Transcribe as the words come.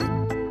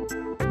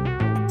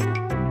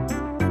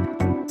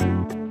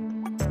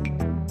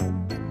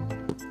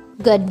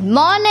Good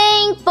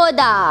morning,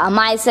 Poda.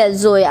 Myself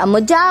Zoya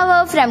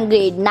Mujawa from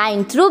grade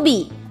 9 through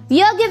B.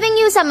 We are giving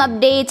you some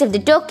updates of the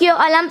Tokyo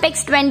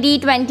Olympics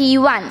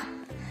 2021.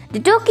 The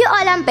Tokyo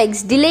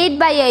Olympics, delayed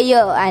by a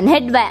year and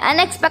hit by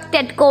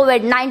unexpected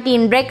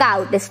COVID-19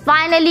 breakout, is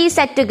finally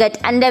set to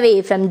get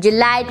underway from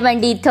July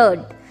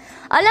 23rd.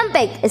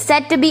 Olympic is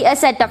said to be a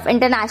set of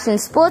international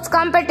sports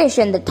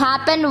competition that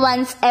happen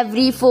once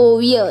every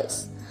 4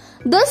 years.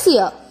 This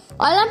year,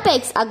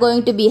 Olympics are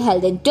going to be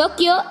held in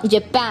Tokyo,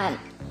 Japan.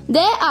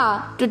 There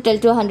are total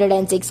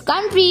 206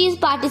 countries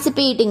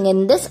participating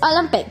in this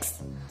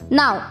Olympics.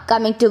 Now,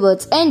 coming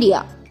towards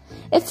India.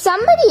 If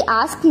somebody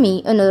asked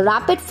me in a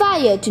rapid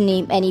fire to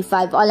name any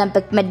 5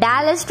 Olympic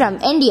medalists from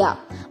India,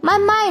 my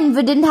mind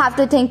wouldn't have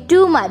to think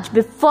too much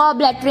before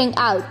blattering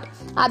out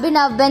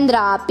Abhinav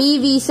Bindra,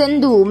 PV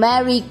Sindhu,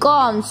 Mary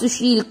Kom,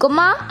 Sushil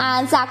Kumar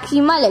and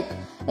Sakshi Malik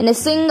in a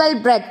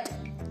single breath.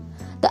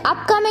 The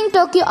upcoming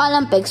Tokyo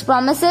Olympics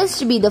promises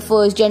to be the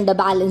first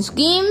gender-balanced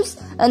games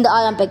in the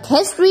Olympic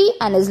history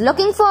and is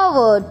looking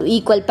forward to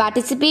equal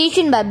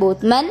participation by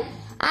both men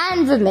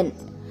and women.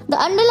 The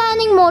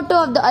underlying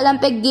motto of the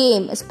Olympic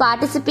game is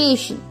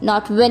participation,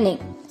 not winning.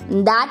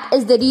 And that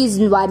is the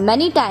reason why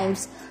many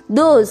times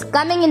those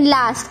coming in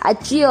last are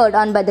cheered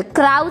on by the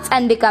crowds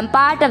and become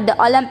part of the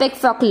Olympic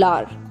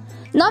folklore.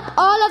 Not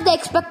all of the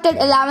expected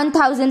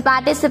 11,000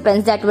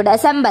 participants that would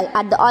assemble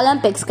at the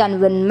Olympics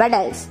can win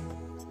medals,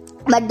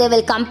 but they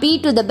will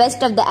compete to the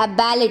best of their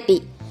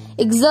ability,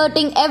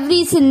 exerting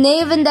every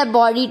sinew in their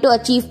body to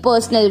achieve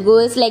personal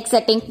goals like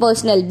setting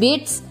personal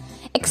beats,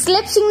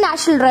 eclipsing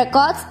national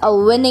records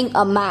or winning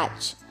a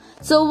match.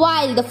 So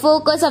while the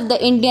focus of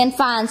the Indian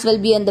fans will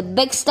be on the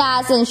big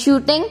stars in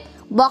shooting,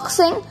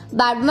 boxing,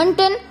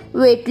 badminton,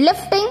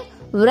 weightlifting,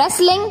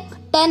 wrestling,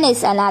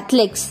 tennis and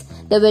athletics,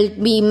 there will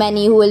be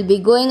many who will be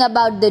going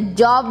about the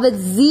job with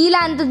zeal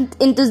and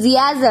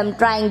enthusiasm,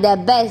 trying their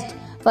best,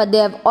 for they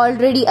have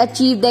already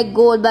achieved their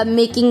goal by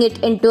making it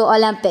into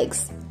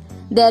Olympics.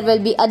 There will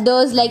be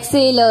others like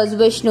sailors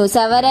Vishnu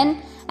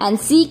Savaran and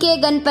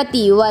CK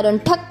Ganpati Varun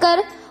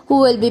Thakkar who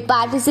will be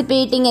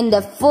participating in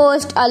their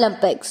first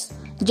Olympics.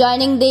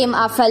 Joining them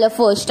are fellow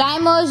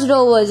first-timers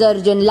rowers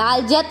Arjun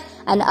Laljat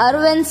and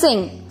Arvind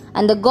Singh,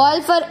 and the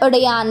golfer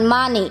Udayan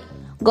Mani.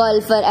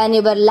 Golfer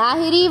Anibar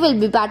Lahiri will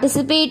be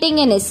participating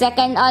in his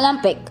second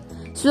Olympic.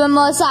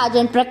 Swimmer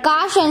Sergeant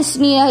Prakash and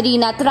Sneehari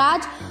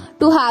Nathraj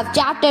to have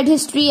charted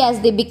history as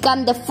they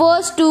become the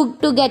first two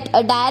to get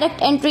a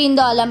direct entry in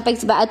the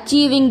Olympics by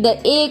achieving the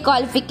A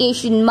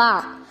qualification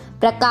mark.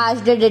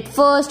 Prakash did it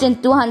first in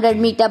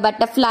 200-meter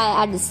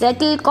butterfly at the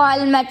Settle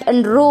Coil Met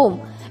in Rome,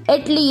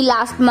 Italy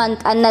last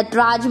month, and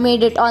Nathraj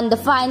made it on the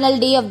final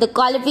day of the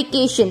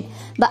qualification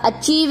by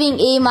achieving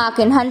A mark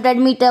in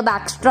 100-meter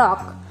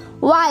backstroke.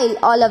 While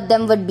all of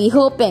them would be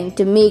hoping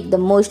to make the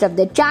most of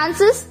their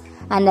chances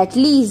and at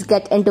least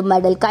get into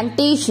medal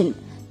contention,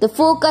 the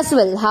focus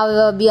will,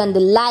 however, be on the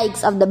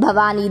likes of the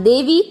Bhavani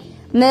Devi,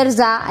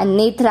 Mirza and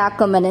Netra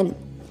Kumaran.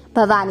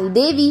 Bhavani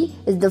Devi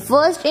is the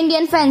first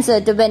Indian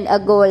fencer to win a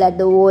gold at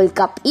the World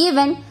Cup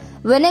event,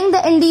 winning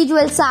the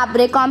individual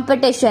sabre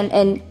competition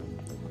in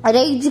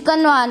Reykjavik,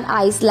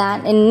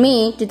 Iceland in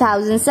May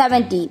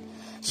 2017.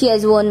 She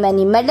has won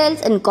many medals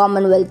in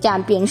Commonwealth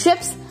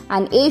Championships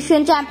and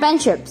Asian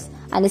Championships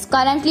and is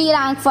currently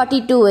ranked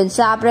 42 in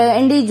sabre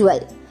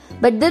individual.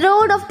 But the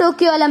road of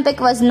Tokyo Olympic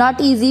was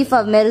not easy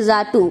for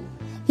Mirza too.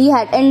 He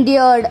had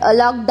endured a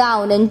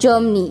lockdown in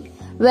Germany,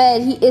 where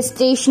he is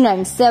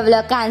stationed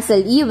several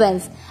cancelled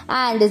events,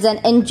 and is an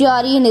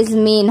injury in his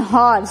main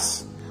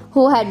horse,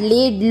 who had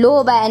laid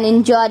low by an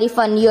injury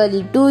for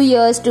nearly 2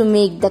 years to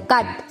make the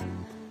cut.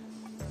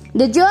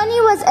 The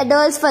journey was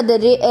adults for the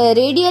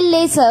radial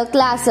laser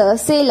classer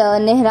sailor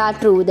Nehra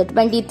True. The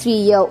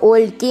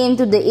 23-year-old came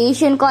to the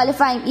Asian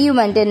qualifying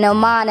event in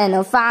Oman, and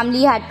her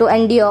family had to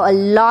endure a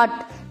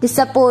lot to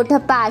support her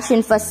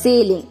passion for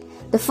sailing.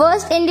 The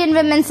first Indian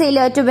women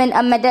sailor to win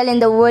a medal in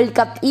the World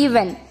Cup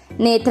event,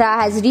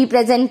 Netra has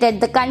represented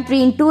the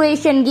country in 2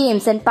 Asian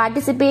Games and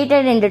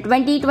participated in the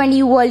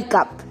 2020 World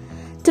Cup.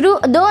 Though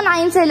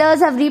 9 sailors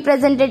have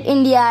represented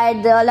India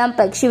at the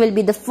Olympics, she will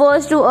be the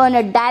first to earn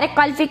a direct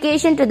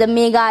qualification to the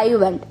mega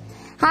event.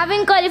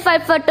 Having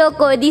qualified for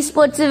Tokyo, these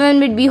sportswomen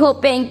would be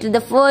hoping to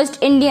the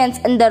first Indians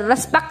in their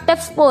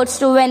respective sports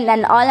to win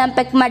an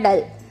Olympic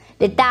medal.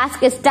 The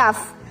task is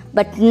tough,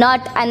 but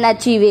not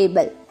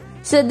unachievable.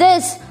 So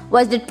this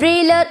was the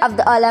trailer of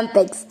the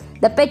Olympics.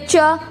 The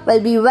picture will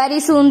be very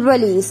soon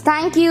released.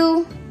 Thank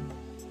you.